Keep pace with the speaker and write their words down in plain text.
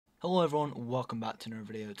Hello everyone, welcome back to another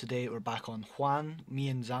video. Today we're back on Juan. Me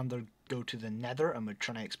and Xander go to the Nether and we're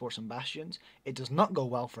trying to explore some bastions. It does not go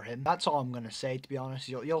well for him. That's all I'm going to say, to be honest.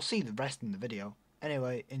 You'll see the rest in the video.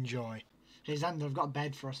 Anyway, enjoy. Hey Xander, I've got a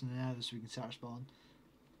bed for us in the Nether so we can set our spawn.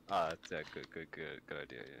 That's a good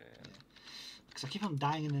idea, yeah. Because I keep on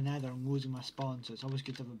dying in the Nether and losing my spawn, so it's always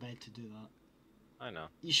good to have a bed to do that. I know.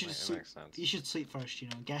 You should it sleep. makes sense. You should sleep first, you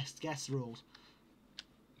know. Guess the rules.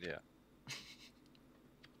 Yeah.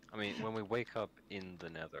 I mean, when we wake up in the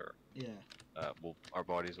Nether, Yeah. our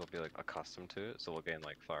bodies will be like accustomed to it, so we'll gain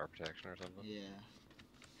like fire protection or something. Yeah.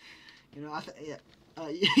 You know,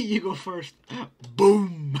 you go first.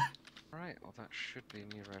 Boom. All right. Well, that should be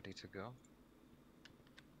me ready to go.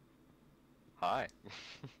 Hi.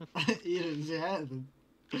 You didn't say anything.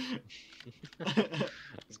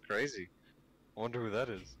 It's crazy. I wonder who that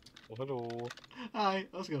is. Oh, hello. Hi,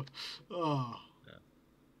 let's go. Oh.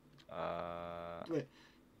 Yeah. Wait.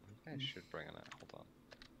 I think I should bring it. Hold on.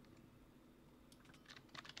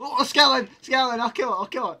 Oh, skeleton! Skeleton! I'll kill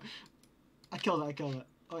it! I killed it.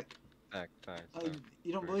 Like, Thanks.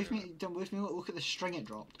 you don't believe me? You don't believe me? Look at the string it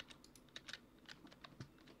dropped.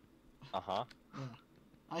 Uh-huh. Yeah.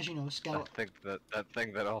 As you know, skeleton. That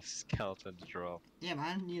thing that all skeletons drop. Yeah,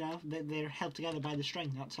 man. You know they're held together by the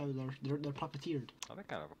string. That's how they're puppeteered. That'd be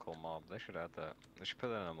kind of a cool mob. They should add that. They should put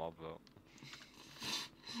that in a mob vote.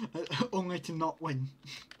 Only to not win.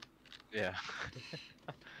 Yeah.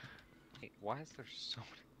 Hey, why is there so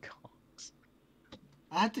many cogs?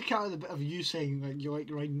 I had to cut out the bit of you saying like you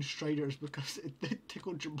like riding striders because it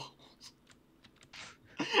tickled your balls.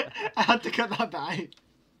 I had to cut that bit out.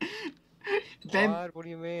 Ben, What do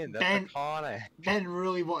you mean? That's iconic. Ben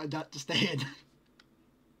really wanted that to stay in.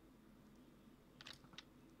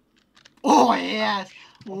 Oh yes!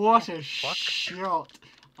 What a shot!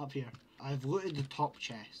 Up here. I've looted the top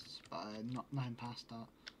chests, but I'm not nothing past that.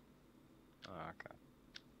 Oh, okay.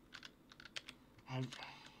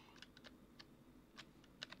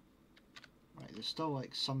 Right, there's still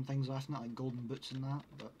like some things left, not like golden boots and that,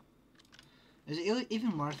 but is it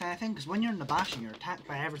even worth anything? Because when you're in the Bastion, you're attacked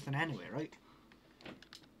by everything anyway, right?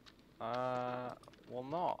 Well,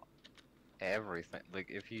 not everything. Like,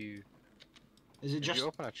 if you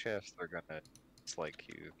open a chest, they're gonna dislike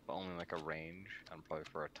you, but only like a range and probably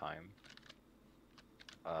for a time.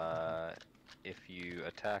 If you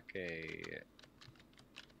attack a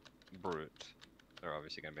brute, they're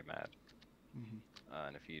obviously gonna be mad.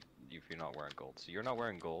 And if you're not wearing gold, so you're not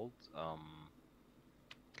wearing gold,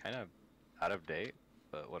 kind of out of date,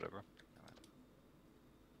 but whatever.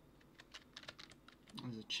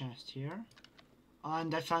 There's a chest here,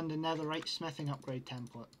 and I found a netherite smithing upgrade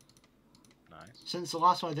template. Nice. Since the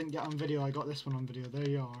last one I didn't get on video, I got this one on video. There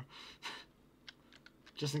you are.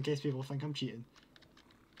 Just in case people think I'm cheating.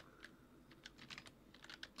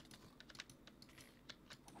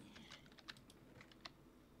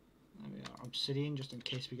 There we are. Obsidian, just in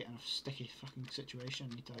case we get in a sticky fucking situation.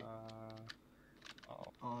 I need to.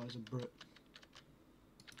 Oh, there's a brute.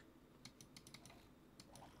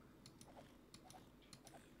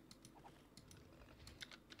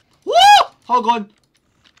 Woo! Hog on!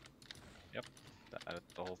 Yep,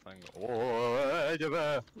 that's the whole thing. Oh,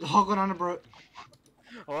 Hog on a brute.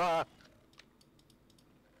 oh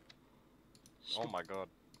my god.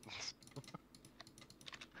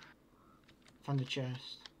 Found the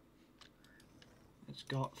chest. It's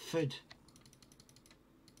got food.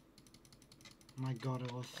 My god,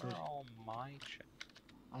 I love food. Oh my chest.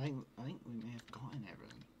 I think we may have gotten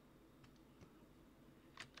everything.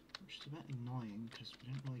 Which is a bit annoying because we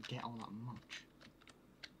didn't really get all that much.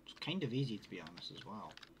 It's kind of easy to be honest as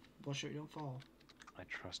well. Watch out you don't fall. I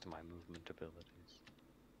trust my movement abilities.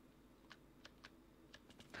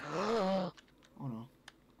 Oh no.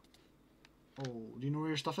 Oh, do you know where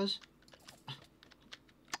your stuff is?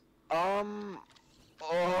 I'm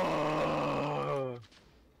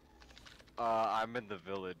in the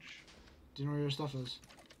village. Do you know where your stuff is?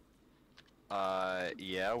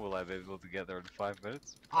 Yeah, will I be able to get there in 5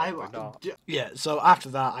 minutes? Yeah, so after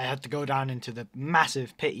that I had to go down into the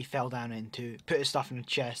massive pit he fell down into, put his stuff in a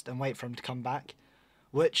chest and wait for him to come back.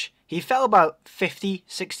 Which, he fell about 50,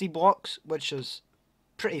 60 blocks, which is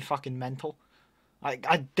pretty fucking mental.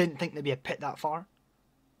 I didn't think there'd be a pit that far.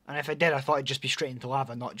 And if I did, I thought it'd just be straight into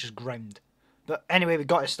lava, not just ground. But anyway, we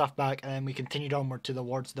got his stuff back and then we continued onward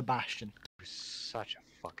towards the Bastion. It was such a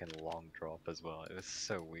fucking long drop as well. It was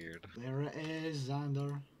so weird. There it is,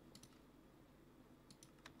 Xander.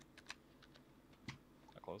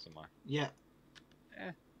 How close am I? Yeah.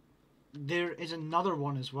 There is another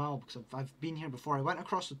one as well, because I've been here before. I went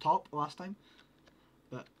across the top last time.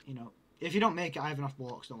 But, you know, if you don't make it, I have enough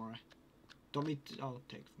blocks, don't worry. Don't me. I'll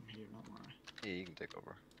take from here. Not worry. Yeah, you can take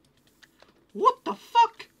over. What the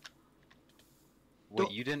fuck? Wait,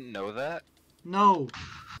 Don't- you didn't know that? No.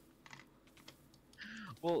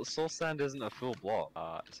 Well, soul sand isn't a full block.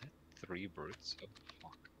 Is that 3 brutes? Oh,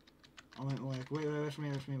 fuck. Oh, wait for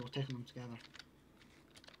me, We'll take them together.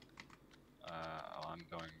 I'm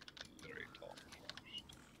going very tall.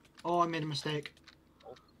 Oh, I made a mistake.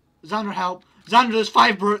 Oh. Zander, help! Zander, there's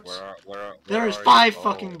 5 brutes! Where There is are 5 you?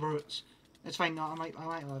 fucking Oh. brutes. It's fine, no, I might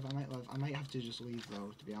live. I might have to just leave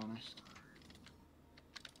though, to be honest.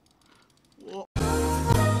 Whoa.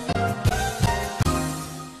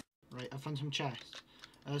 Right, I found some chests.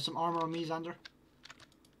 Some armor on me, Zander.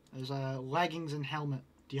 There's leggings and helmet.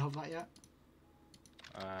 Do you have that yet?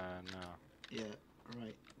 No. Yeah,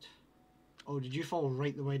 right. Oh, did you fall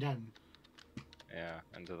right the way down? Yeah,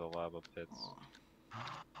 into the lava pits.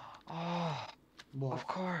 Oh, Oh, what? of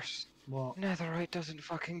course. What? Netherite doesn't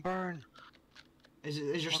fucking burn. Is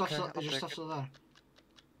your stuff Okay, still, I'll is your take stuff it. still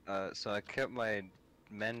there? So I kept my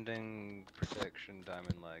mending protection,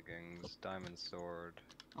 diamond leggings, diamond sword,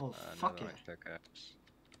 Oh, fuck netherite yeah.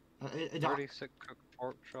 pickaxe, 36 cooked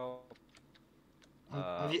pork chop,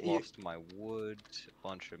 Have you, lost my wood,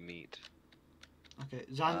 bunch of meat. okay,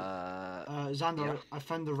 Zander, yeah. I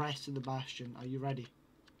found the rest of the Bastion. Are you ready?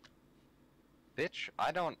 Bitch,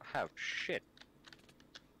 I don't have shit.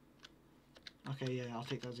 Okay, yeah, I'll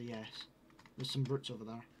take that as a yes. There's some brutes over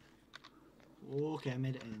there. Okay, I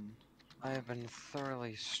made it in. I have been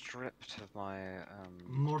thoroughly stripped of my,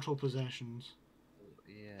 Mortal possessions.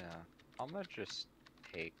 yeah. I'm gonna just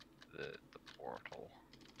take the portal.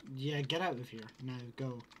 Yeah, get out of here. Now,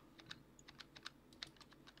 go.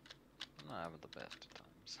 I'm not having the best of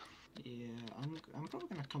times. Yeah, I'm probably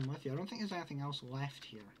gonna come with you. I don't think there's anything else left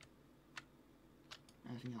here.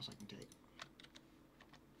 Anything else I can take?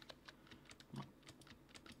 No.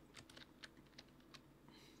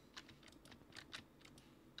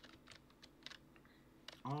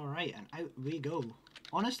 Alright, and out we go.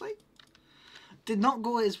 Honestly, did not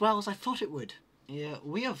go as well as I thought it would. Yeah,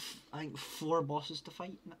 we have, I think, 4 bosses to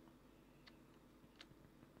fight.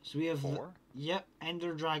 So we have 4? Yep,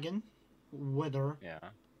 Ender Dragon, Wither, Yeah.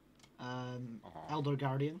 Elder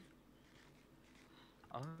Guardian,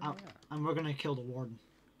 Oh, yeah. yeah. And we're gonna kill the Warden.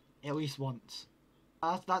 At least once.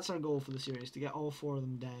 That's our goal for the series, to get all 4 of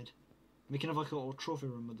them dead. We can have like a little trophy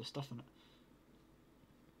room with the stuff in it.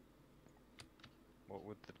 What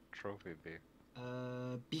would the trophy be?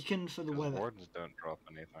 Beacon for the 'Cause Wither. wardens don't drop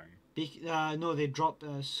anything. No, they drop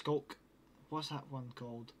Skulk. What's that one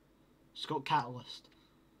called? Skulk Catalyst.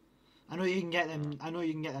 I know you can get them. I know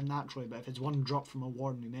you can get them naturally, but if it's one drop from a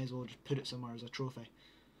warden, we may as well just put it somewhere as a trophy.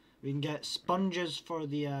 We can get sponges for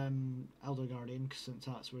the Elder Guardian, since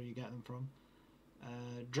that's where you get them from.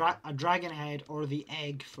 A dragon head or the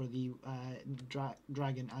egg for the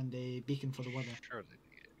dragon, and a beacon for the Wither. Surely.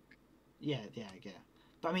 Yeah.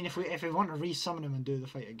 But I mean, if we want to re-summon them and do the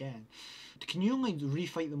fight again, can you only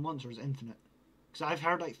refight them once, or is it infinite? Because I've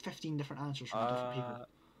heard like 15 different answers from different people.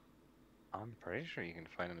 I'm pretty sure you can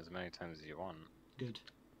find them as many times as you want. Good.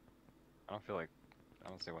 I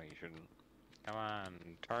don't see why you shouldn't. Come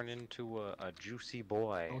on, turn into a juicy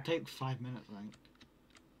boy. It'll take 5 minutes, I think.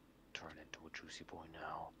 Turn into a juicy boy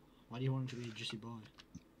now. Why do you want him to be a juicy boy?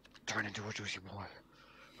 Turn into a juicy boy.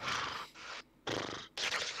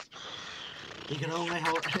 You can only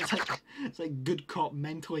hold. It's like good cop,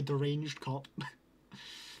 mentally deranged cop.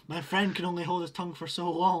 My friend can only hold his tongue for so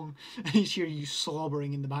long, and he's hear you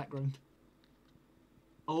slobbering in the background.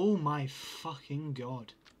 Oh my fucking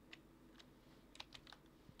god.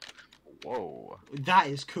 Whoa. That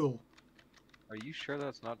is cool. Are you sure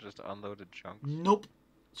that's not just unloaded chunks? Nope.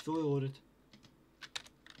 It's fully loaded.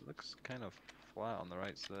 It looks kind of flat on the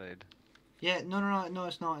right side. Yeah, no,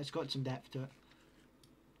 it's not. It's got some depth to it.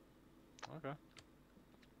 Okay.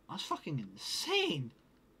 That's fucking insane.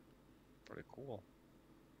 Pretty cool.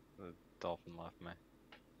 The dolphin left me.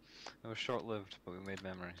 It was short-lived, but we made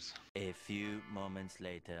memories. A few moments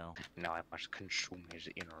later. Now I must consume his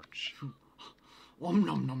innards. Om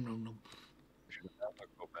nom nom nom nom. We should have a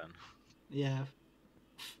go, Ben. Yeah.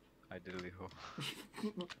 I diddly ho.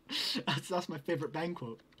 that's my favourite Ben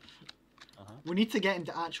quote. Uh-huh. We need to get him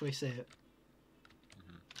to actually say it.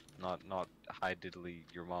 Not hi diddly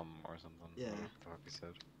your mum or something. Yeah. What the fuck he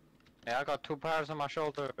said. Hey, I got 2 pairs on my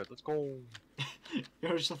shoulder. Let's go.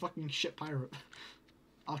 You're just a fucking shit pirate.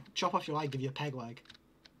 I'll chop off your leg, give you a peg leg.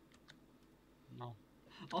 No.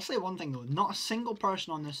 I'll say one thing though, not a single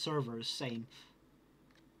person on this server is sane.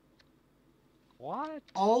 What?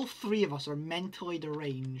 All 3 of us are mentally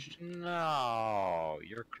deranged. No,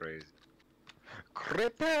 you're crazy.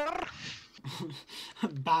 Creeper!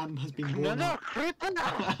 Bam has been blown No, up. creeper!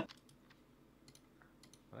 I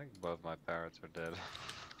think both my parrots are dead.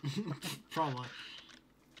 Probably.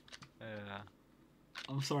 Yeah.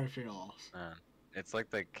 I'm sorry for your loss. Man, it's like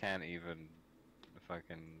they can't even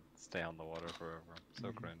fucking stay on the water forever.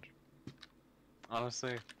 So cringe.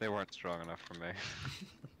 Honestly, they weren't strong enough for me.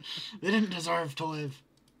 They didn't deserve to live.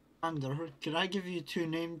 Zander, could I give you 2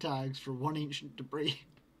 name tags for 1 ancient debris?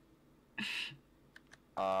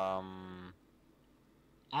 I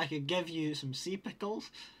could give you some sea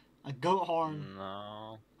pickles, a goat horn,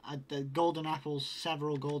 No. the golden apples,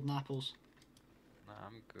 several golden apples. No,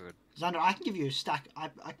 I'm good. Zander, I can give you a stack,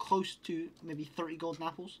 close to maybe 30 golden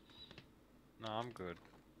apples. No, I'm good.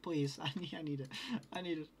 Please, I need it. I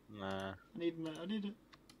need it. Nah. I need it.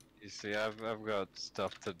 You see, I've got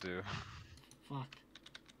stuff to do. Fuck.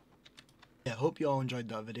 Yeah, hope you all enjoyed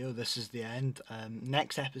that video. This is the end.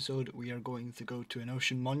 Next episode, we are going to go to an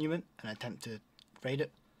ocean monument and attempt to raid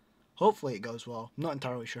it. Hopefully it goes well. Not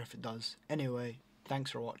entirely sure if it does. Anyway, thanks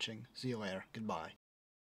for watching. See you later. Goodbye.